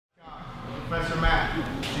Professor Matt,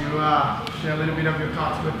 to share a little bit of your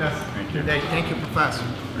thoughts with us today. Thank you, Professor.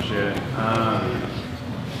 Appreciate it.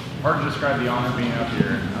 Hard to describe the honor being up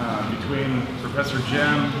here. Between Professor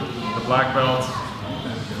Jim, the black belts,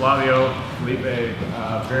 Flavio, Felipe,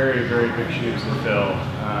 very, very big shoes to fill.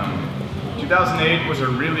 2008 was a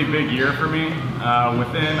really big year for me.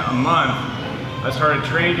 Within a month, I started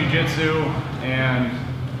training Jiu Jitsu, and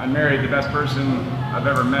I married the best person I've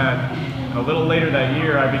ever met. And a little later that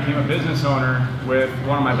year, I became a business owner with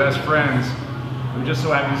one of my best friends, who just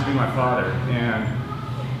so happens to be my father.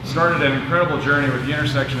 And started an incredible journey with the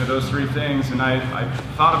intersection of those three things. And I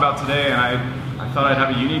thought about today, and I thought I'd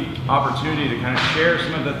have a unique opportunity to kind of share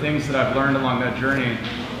some of the things that I've learned along that journey.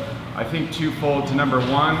 I think twofold. To number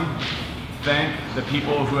one, thank the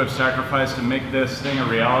people who have sacrificed to make this thing a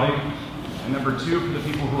reality. And number two, for the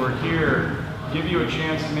people who are here, give you a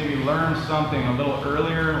chance to maybe learn something a little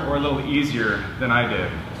earlier or a little easier than I did.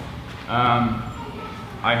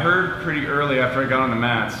 I heard pretty early after I got on the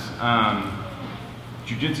mats,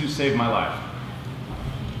 Jiu Jitsu saved my life.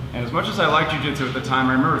 And as much as I liked Jiu Jitsu at the time,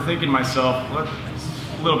 I remember thinking to myself, look, it's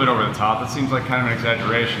a little bit over the top. That seems like kind of an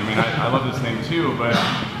exaggeration. I mean, I love this thing too, but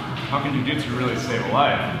how can Jiu Jitsu really save a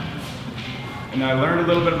life? And I learned a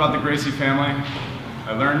little bit about the Gracie family.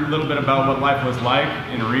 I learned a little bit about what life was like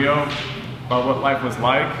in Rio, about what life was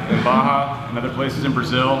like in Barra and other places in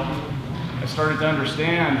Brazil. I started to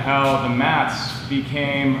understand how the mats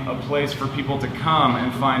became a place for people to come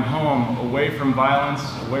and find home away from violence,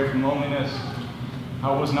 away from loneliness.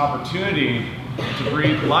 How it was an opportunity to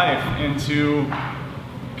breathe life into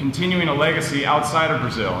continuing a legacy outside of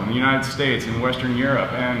Brazil, in the United States, in Western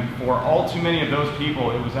Europe. And for all too many of those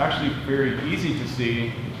people, it was actually very easy to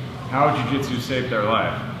see how Jiu Jitsu saved their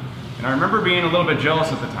life. And I remember being a little bit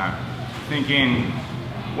jealous at the time, thinking,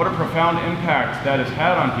 what a profound impact that has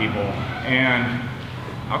had on people, and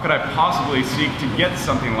how could I possibly seek to get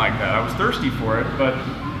something like that? I was thirsty for it, but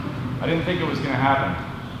I didn't think it was going to happen.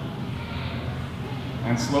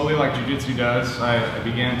 And slowly, like Jiu Jitsu does, I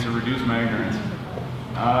began to reduce my ignorance.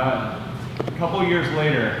 A couple years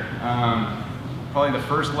later, probably the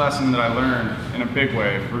first lesson that I learned in a big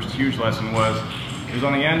way, first huge lesson, was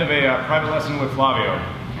on the end of a private lesson with Flavio.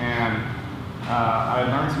 And I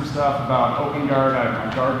learned some stuff about open guard.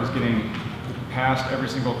 My guard was getting passed every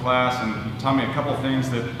single class, and he taught me a couple things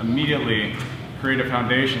that immediately created a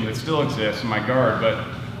foundation that still exists in my guard. But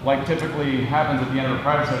like typically happens at the end of a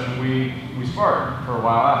private session, we sparred for a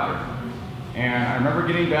while after. And I remember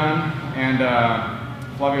getting done, and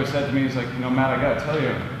Flavio said to me, he's like, you know, Matt, I gotta tell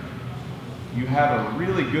you, you have a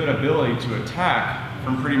really good ability to attack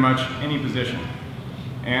from pretty much any position.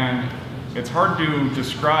 And it's hard to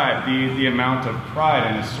describe the amount of pride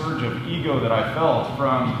and a surge of ego that I felt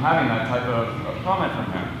from having that type of comment from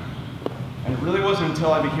him. And it really wasn't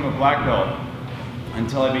until I became a black belt,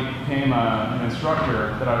 until I became an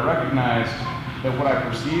instructor, that I recognized that what I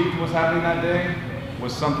perceived was happening that day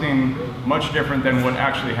was something much different than what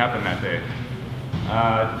actually happened that day.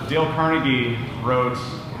 Dale Carnegie wrote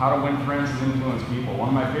How to Win Friends and Influence People. One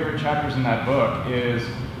of my favorite chapters in that book is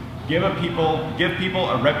give people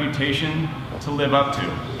a reputation to live up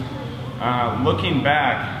to. Looking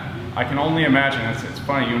back, I can only imagine, it's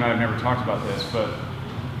funny, you and I have never talked about this, but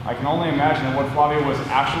I can only imagine that what Flavio was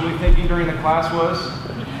actually thinking during the class was,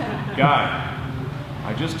 guy,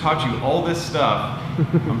 I just taught you all this stuff.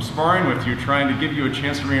 I'm sparring with you, trying to give you a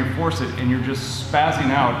chance to reinforce it, and you're just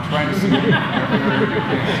spazzing out, trying to see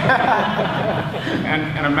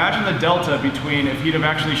and imagine the delta between if he'd have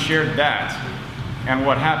actually shared that and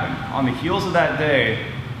what happened. On the heels of that day,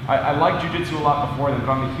 I liked Jiu Jitsu a lot before then, but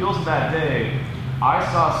on the heels of that day, I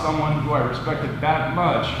saw someone who I respected that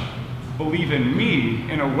much believe in me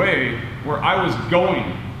in a way where I was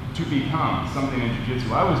going to become something in Jiu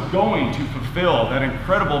Jitsu. I was going to fulfill that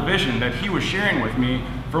incredible vision that he was sharing with me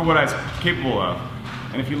for what I was capable of.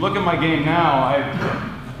 And if you look at my game now,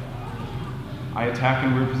 I attack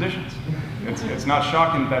in weird positions. It's not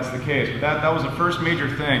shocking that that's the case, but that was the first major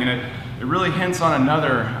thing, and it really hints on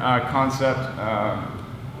another concept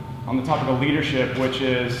on the topic of leadership, which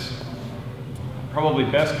is probably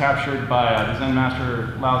best captured by the Zen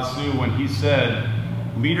master Lao Tzu when he said,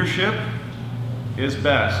 leadership is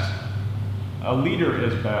best. A leader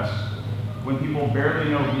is best when people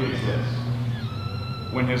barely know he exists.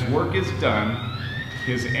 When his work is done,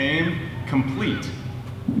 his aim complete,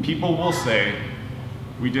 people will say,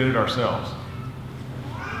 we did it ourselves.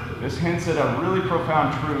 This hints at a really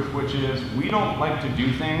profound truth, which is we don't like to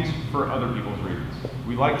do things for other people's reasons.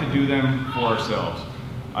 We like to do them for ourselves.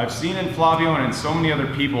 I've seen in Flavio and in so many other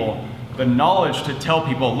people the knowledge to tell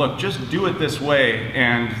people, look, just do it this way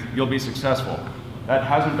and you'll be successful. that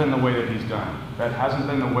hasn't been the way that he's done. That hasn't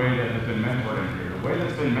been the way that has been mentored in here. The way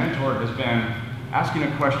that's been mentored has been asking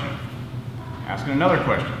a question, asking another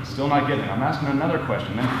question, still not getting it. I'm asking another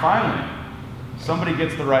question. Then finally, somebody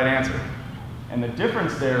gets the right answer. And the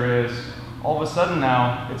difference there is, all of a sudden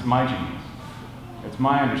now, it's my genius. It's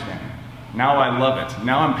my understanding. Now I love it.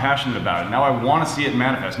 Now I'm passionate about it. Now I want to see it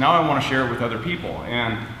manifest. Now I want to share it with other people.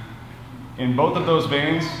 And in both of those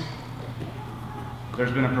veins,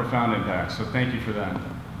 there's been a profound impact, so thank you for that.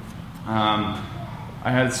 I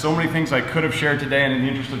had so many things I could have shared today, and in the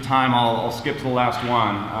interest of time, I'll skip to the last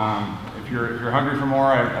one. If you're hungry for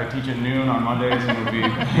more, I teach at noon on Mondays, and it'll be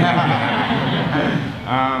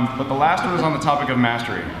but the last one was on the topic of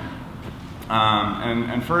mastery.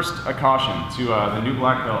 And first, a caution to the new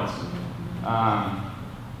black belts.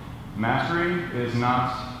 Mastery is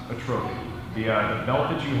not a trophy. The belt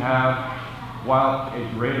that you have, while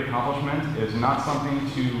a great accomplishment, is not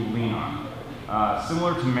something to lean on.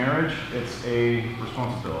 Similar to marriage, it's a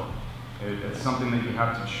responsibility. It's something that you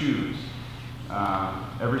have to choose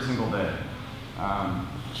every single day.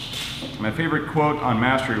 My favorite quote on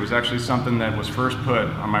mastery was actually something that was first put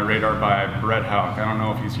on my radar by Brett Houck. I don't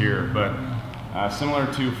know if he's here, but similar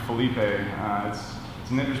to Felipe,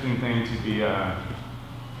 it's an interesting thing to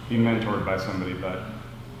be mentored by somebody, but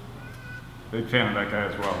big fan of that guy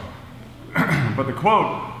as well. But the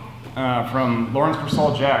quote from Lawrence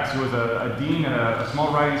Purcell Jacks, who was a dean at a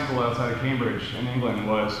small writing school outside of Cambridge in England,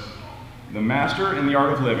 was, "The master in the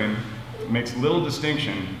art of living makes little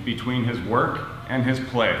distinction between his work and his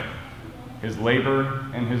play, his labor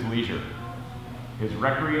and his leisure, his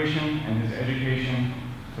recreation and his education,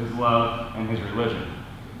 his love and his religion.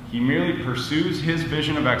 He merely pursues his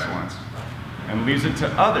vision of excellence and leaves it to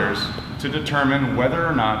others to determine whether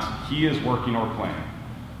or not he is working or playing.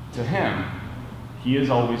 To him, he is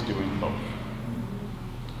always doing both."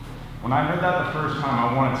 When I heard that the first time,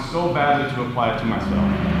 I wanted so badly to apply it to myself.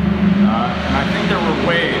 And I think there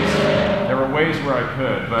were ways where I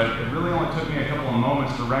could, but it really only took me a couple of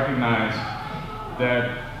moments to recognize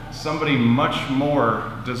that somebody much more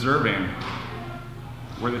deserving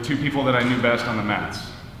were the two people that I knew best on the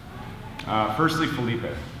mats. Firstly,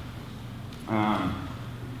 Felipe.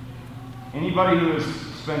 Anybody who has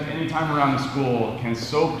spent any time around the school can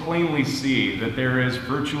so plainly see that there is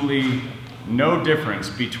virtually no difference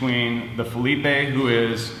between the Felipe who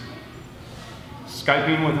is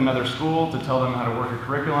Skyping with another school to tell them how to work a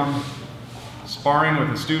curriculum, sparring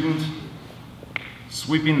with a student,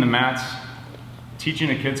 sweeping the mats,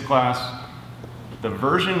 teaching a kids class. The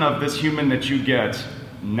version of this human that you get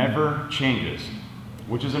never changes,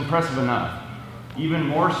 which is impressive enough. Even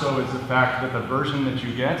more so is the fact that the version that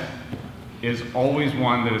you get is always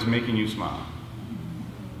one that is making you smile.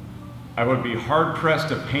 I would be hard-pressed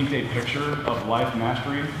to paint a picture of life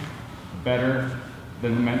mastery better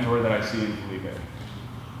than the mentor that I see in Felipe.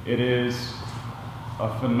 It is a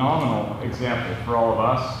phenomenal example for all of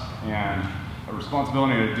us, and a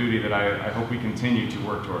responsibility and a duty that I hope we continue to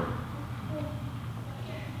work toward.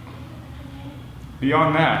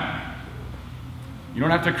 Beyond that, you don't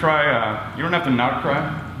have to cry, you don't have to not cry.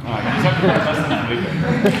 You just have to cry less than Felipe.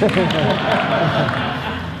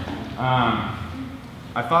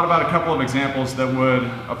 I thought about a couple of examples that would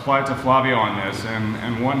apply to Flavio on this,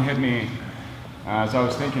 and one hit me as I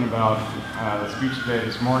was thinking about the speech today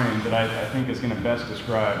this morning that I think is going to best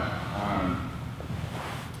describe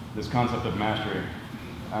this concept of mastery.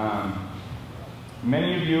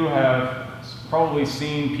 Many of you have probably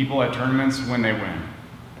seen people at tournaments when they win.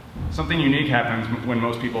 Something unique happens when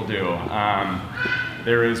most people do.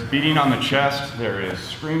 There is beating on the chest, there is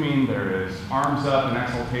screaming, there is arms up in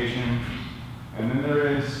exultation, and then there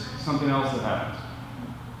is something else that happens.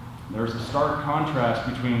 There's a stark contrast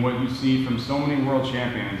between what you see from so many world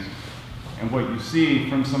champions and what you see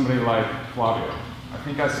from somebody like Flavio. I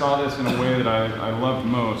think I saw this in a way that I loved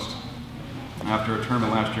most after a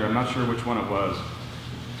tournament last year. I'm not sure which one it was.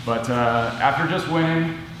 But after just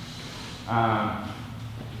winning,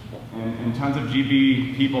 and tons of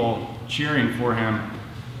GB people cheering for him,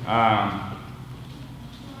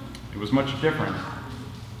 it was much different.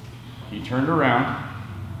 He turned around,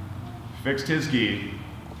 fixed his gi,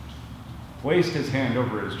 placed his hand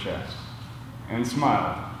over his chest, and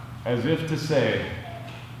smiled, as if to say,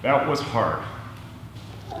 that was hard.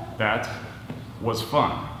 That was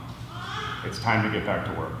fun. It's time to get back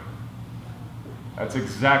to work. That's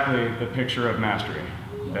exactly the picture of mastery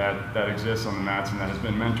that exists on the mats and that has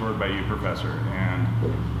been mentored by you, Professor. And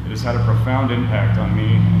it has had a profound impact on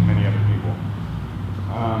me and many other people.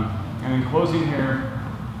 And in closing here,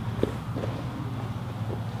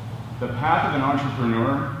 the path of an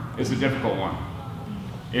entrepreneur is a difficult one.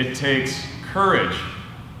 It takes courage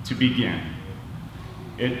to begin.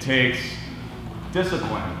 It takes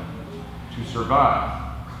discipline to survive.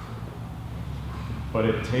 But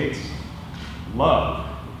it takes love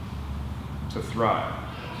to thrive.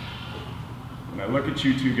 When I look at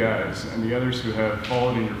you two guys and the others who have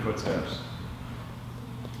followed in your footsteps,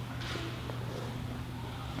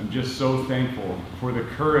 I'm just so thankful for the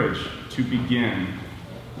courage to begin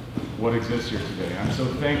what exists here today. I'm so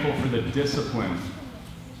thankful for the discipline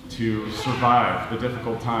to survive the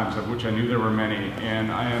difficult times, of which I knew there were many,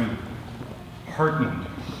 and I am heartened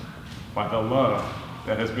by the love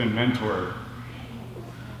that has been mentored.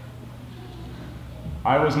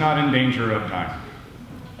 I was not in danger of dying.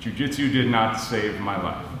 Jiu Jitsu did not save my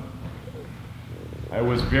life. I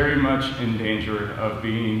was very much in danger of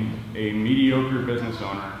being a mediocre business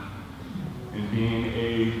owner, and being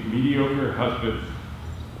a mediocre husband,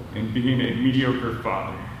 and being a mediocre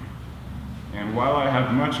father. And while I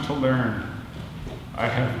have much to learn, I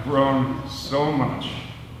have grown so much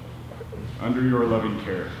under your loving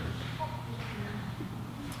care.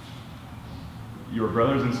 Your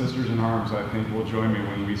brothers and sisters in arms, I think, will join me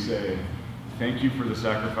when we say, thank you for the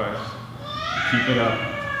sacrifice. Keep it up.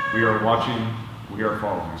 We are watching. We are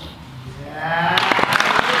following. Yeah.